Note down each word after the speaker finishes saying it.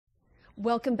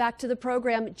Welcome back to the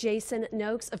program. Jason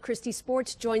Noakes of Christy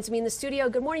Sports joins me in the studio.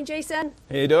 Good morning, Jason.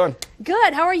 How you doing?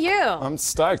 Good. How are you? I'm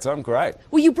stoked. I'm great.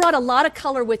 Well, you brought a lot of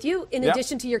color with you, in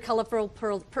addition to your colorful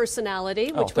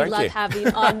personality, which we love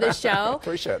having on the show.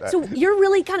 Appreciate that. So you're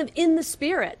really kind of in the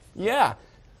spirit. Yeah.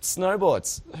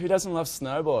 Snowboards. Who doesn't love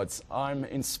snowboards? I'm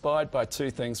inspired by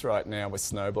two things right now with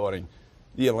snowboarding.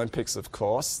 The Olympics, of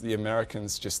course. The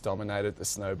Americans just dominated the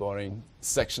snowboarding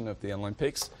section of the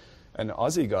Olympics. An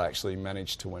Aussie guy actually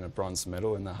managed to win a bronze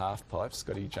medal in the half pipe,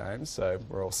 Scotty James, so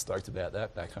we're all stoked about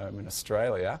that back home in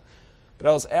Australia. But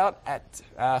I was out at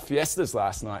Fiestas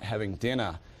last night having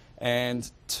dinner, and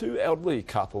two elderly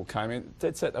couple came in,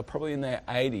 dead set, they're probably in their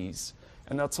 80s,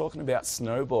 and they were talking about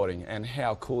snowboarding and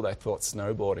how cool they thought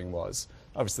snowboarding was.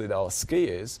 Obviously they were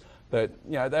skiers, but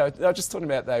you know, they were just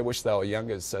talking about they wish they were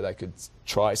younger so they could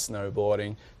try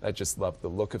snowboarding. They just loved the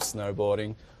look of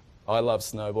snowboarding. I love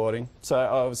snowboarding, so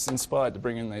I was inspired to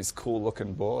bring in these cool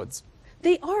looking boards.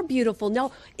 They are beautiful.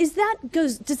 Now,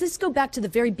 does this go back to the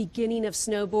very beginning of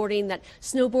snowboarding, that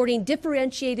snowboarding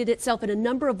differentiated itself in a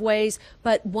number of ways,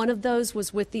 but one of those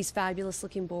was with these fabulous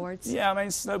looking boards? Yeah, I mean,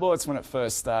 snowboards when it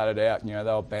first started out, you know,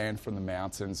 they were banned from the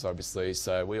mountains, obviously,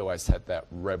 so we always had that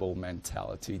rebel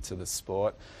mentality to the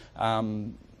sport.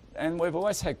 And we've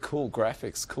always had cool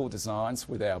graphics, cool designs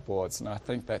with our boards, and I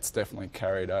think that's definitely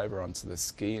carried over onto the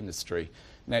ski industry.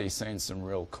 Now you're seeing some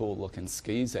real cool looking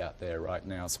skis out there right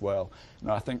now as well, and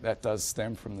I think that does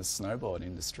stem from the snowboard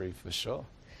industry for sure.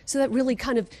 So that really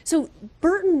so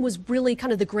Burton was really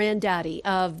kind of the granddaddy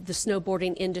of the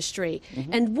snowboarding industry.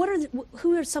 Mm-hmm. And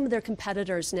who are some of their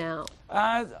competitors now?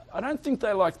 I don't think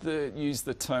they like to use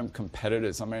the term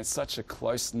competitors. I mean, it's such a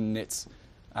close-knit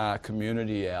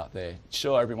community out there.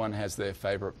 Sure, everyone has their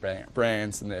favourite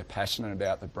brands and they're passionate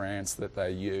about the brands that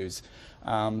they use.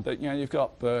 But you know, you've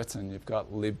got Burton, you've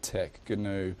got LibTech,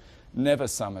 GNU. Never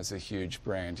Summer's a huge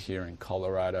brand here in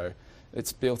Colorado.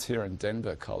 It's built here in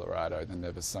Denver, Colorado, the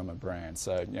Never Summer brand.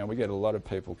 So you know, we get a lot of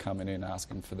people coming in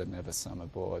asking for the Never Summer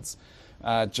boards.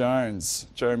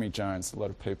 Jeremy Jones, a lot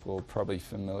of people are probably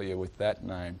familiar with that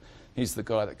name. He's the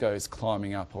guy that goes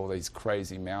climbing up all these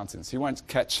crazy mountains. He won't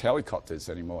catch helicopters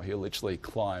anymore. He'll literally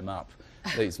climb up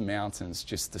these mountains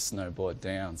just to snowboard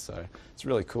down. So it's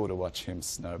really cool to watch him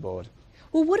snowboard.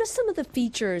 Well, what are some of the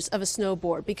features of a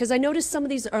snowboard? Because I noticed some of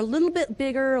these are a little bit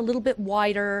bigger, a little bit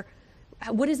wider.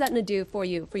 What is that going to do for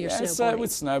you, for your snowboarding? So with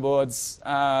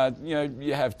snowboards, you know,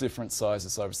 you have different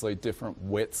sizes, obviously, different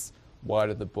widths.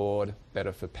 Wider the board,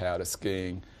 better for powder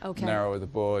skiing. Okay. Narrower the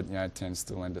board, you know, tends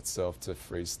to lend itself to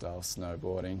freestyle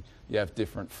snowboarding. You have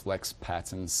different flex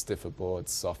patterns, stiffer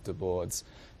boards, softer boards.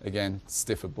 Again,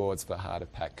 stiffer boards for harder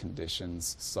pack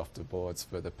conditions, softer boards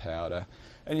for the powder.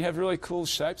 And you have really cool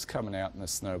shapes coming out in the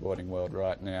snowboarding world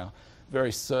right now.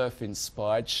 Very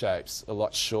surf-inspired shapes, a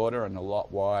lot shorter and a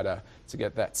lot wider to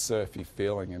get that surfy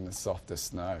feeling in the softer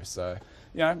snow. So,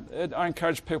 you know, I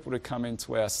encourage people to come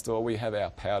into our store. We have our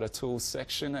powder tools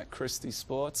section at Christy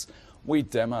Sports. We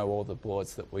demo all the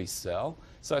boards that we sell.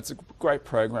 So it's a great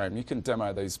program. You can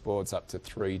demo these boards up to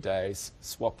 3 days,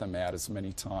 swap them out as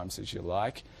many times as you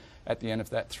like. At the end of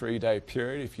that 3-day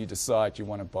period, if you decide you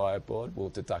want to buy a board, we'll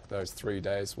deduct those 3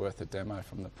 days worth of demo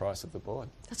from the price of the board.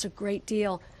 That's a great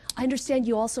deal. I understand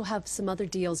you also have some other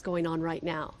deals going on right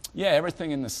now. Yeah,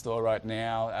 everything in the store right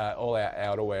now, all our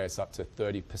outerwear is up to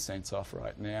 30% off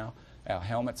right now. Our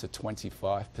helmets are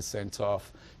 25%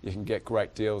 off. You can get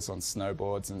great deals on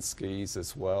snowboards and skis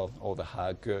as well, all the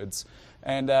hard goods.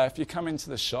 And if you come into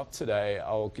the shop today,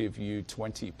 I'll give you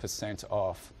 20%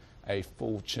 off a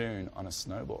full tune on a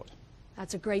snowboard.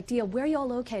 That's a great deal. Where are you all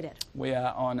located? We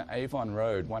are on Avon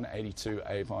Road, 182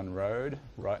 Avon Road,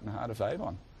 right in the heart of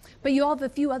Avon. But you all have a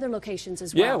few other locations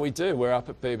as well. Yeah, we do. We're up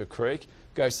at Beaver Creek.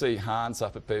 Go see Hans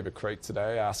up at Beaver Creek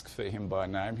today. Ask for him by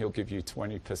name. He'll give you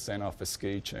 20% off a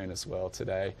ski tune as well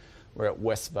today. We're at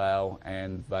West Vail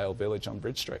and Vail Village on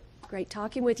Bridge Street. Great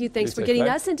talking with you. Thanks for getting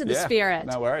us into the spirit.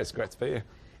 No worries. Great to be here.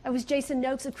 That was Jason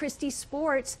Noakes of Christy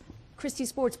Sports. Christy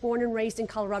Sports, born and raised in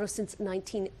Colorado since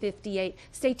 1958.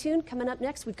 Stay tuned. Coming up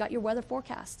next, we've got your weather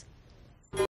forecast.